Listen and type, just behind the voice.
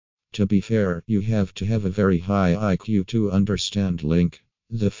To be fair, you have to have a very high IQ to understand Link.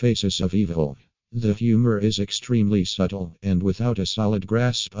 The Faces of Evil. The humor is extremely subtle, and without a solid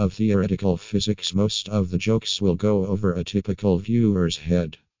grasp of theoretical physics, most of the jokes will go over a typical viewer's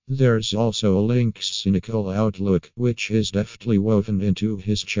head. There's also Link's cynical outlook, which is deftly woven into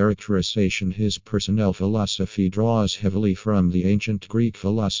his characterization. His personnel philosophy draws heavily from the ancient Greek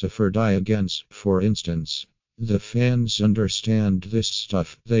philosopher Diogenes, for instance. The fans understand this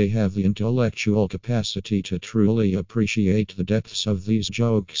stuff. They have the intellectual capacity to truly appreciate the depths of these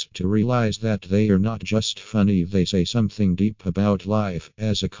jokes, to realize that they are not just funny, they say something deep about life.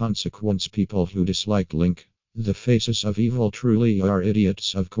 As a consequence, people who dislike Link, the Faces of Evil, truly are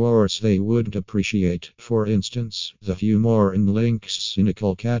idiots. Of course, they wouldn't appreciate, for instance, the humor in Link's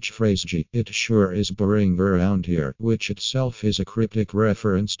cynical catchphrase "Gee, it sure is boring around here," which itself is a cryptic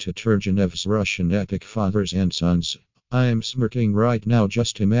reference to Turgenev's Russian epic Fathers and Sons. I'm smirking right now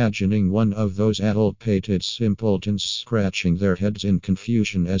just imagining one of those adult-pated simpletons scratching their heads in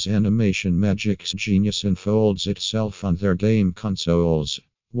confusion as animation magic's genius unfolds itself on their game consoles.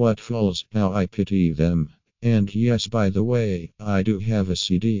 What fools, how I pity them. And yes, by the way, I do have a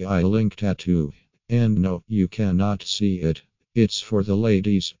CDI Link tattoo. And no, you cannot see it. It's for the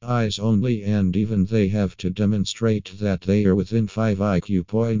ladies' eyes only, and even they have to demonstrate that they are within 5 IQ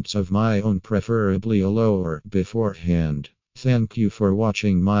points of my own, preferably lower, beforehand. Thank you for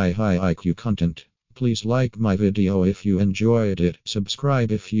watching my high IQ content. Please like my video if you enjoyed it,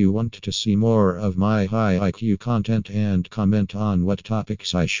 subscribe if you want to see more of my high IQ content, and comment on what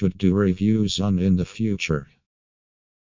topics I should do reviews on in the future.